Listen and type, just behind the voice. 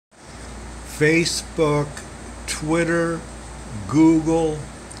Facebook, Twitter, Google,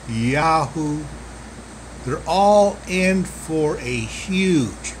 Yahoo, they're all in for a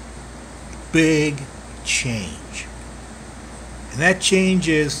huge, big change. And that change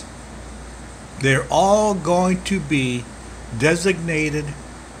is they're all going to be designated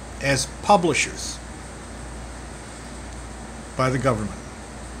as publishers by the government.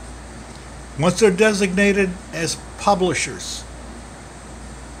 Once they're designated as publishers,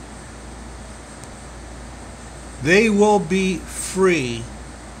 they will be free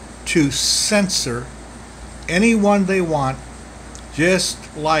to censor anyone they want, just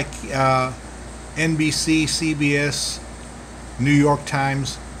like NBC, CBS, New York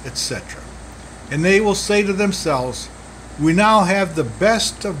Times, etc. And they will say to themselves, we now have the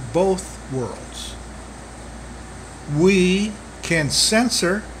best of both worlds. We can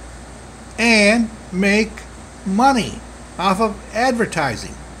censor and make money off of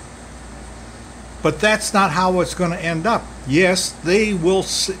advertising. But that's not how it's going to end up. Yes, they will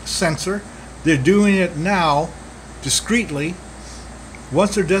censor. They're doing it now discreetly.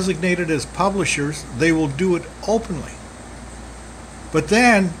 Once they're designated as publishers, they will do it openly. But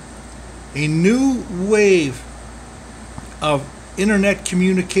then a new wave of internet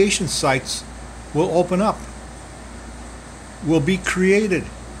communication sites will open up, will be created,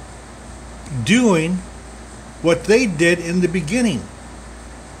 doing what they did in the beginning,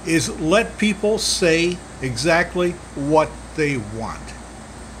 is let people say exactly what they want.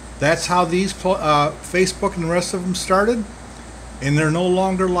 That's how these Facebook and the rest of them started, and they're no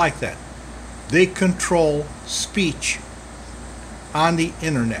longer like that. They control speech on the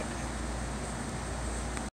internet.